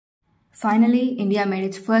Finally, India made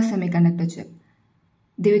its first semiconductor chip,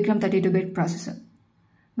 the Vikram 32-bit processor.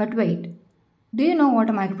 But wait, do you know what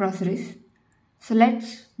a microprocessor is? So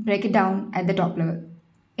let's break it down at the top level.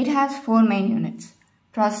 It has four main units: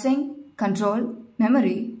 processing, control,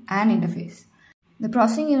 memory, and interface. The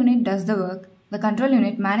processing unit does the work, the control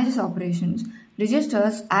unit manages operations,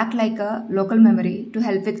 registers act like a local memory to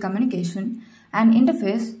help with communication, and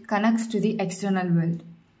interface connects to the external world.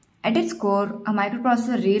 At its core, a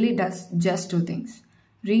microprocessor really does just two things: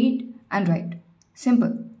 read and write.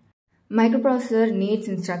 Simple. Microprocessor needs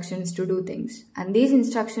instructions to do things, and these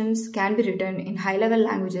instructions can be written in high-level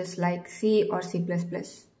languages like C or C++.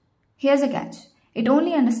 Here's a catch. It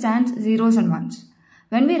only understands zeros and ones.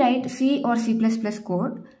 When we write C or C++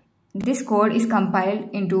 code, this code is compiled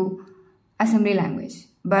into assembly language,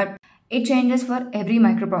 but it changes for every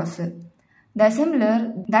microprocessor. The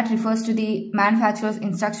assembler that refers to the manufacturer's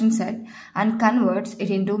instruction set and converts it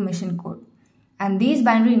into machine code. And these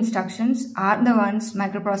binary instructions are the ones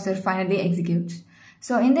microprocessor finally executes.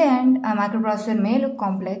 So in the end, a microprocessor may look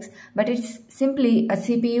complex, but it's simply a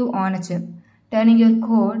CPU on a chip, turning your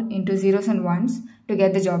code into zeros and ones to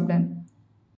get the job done.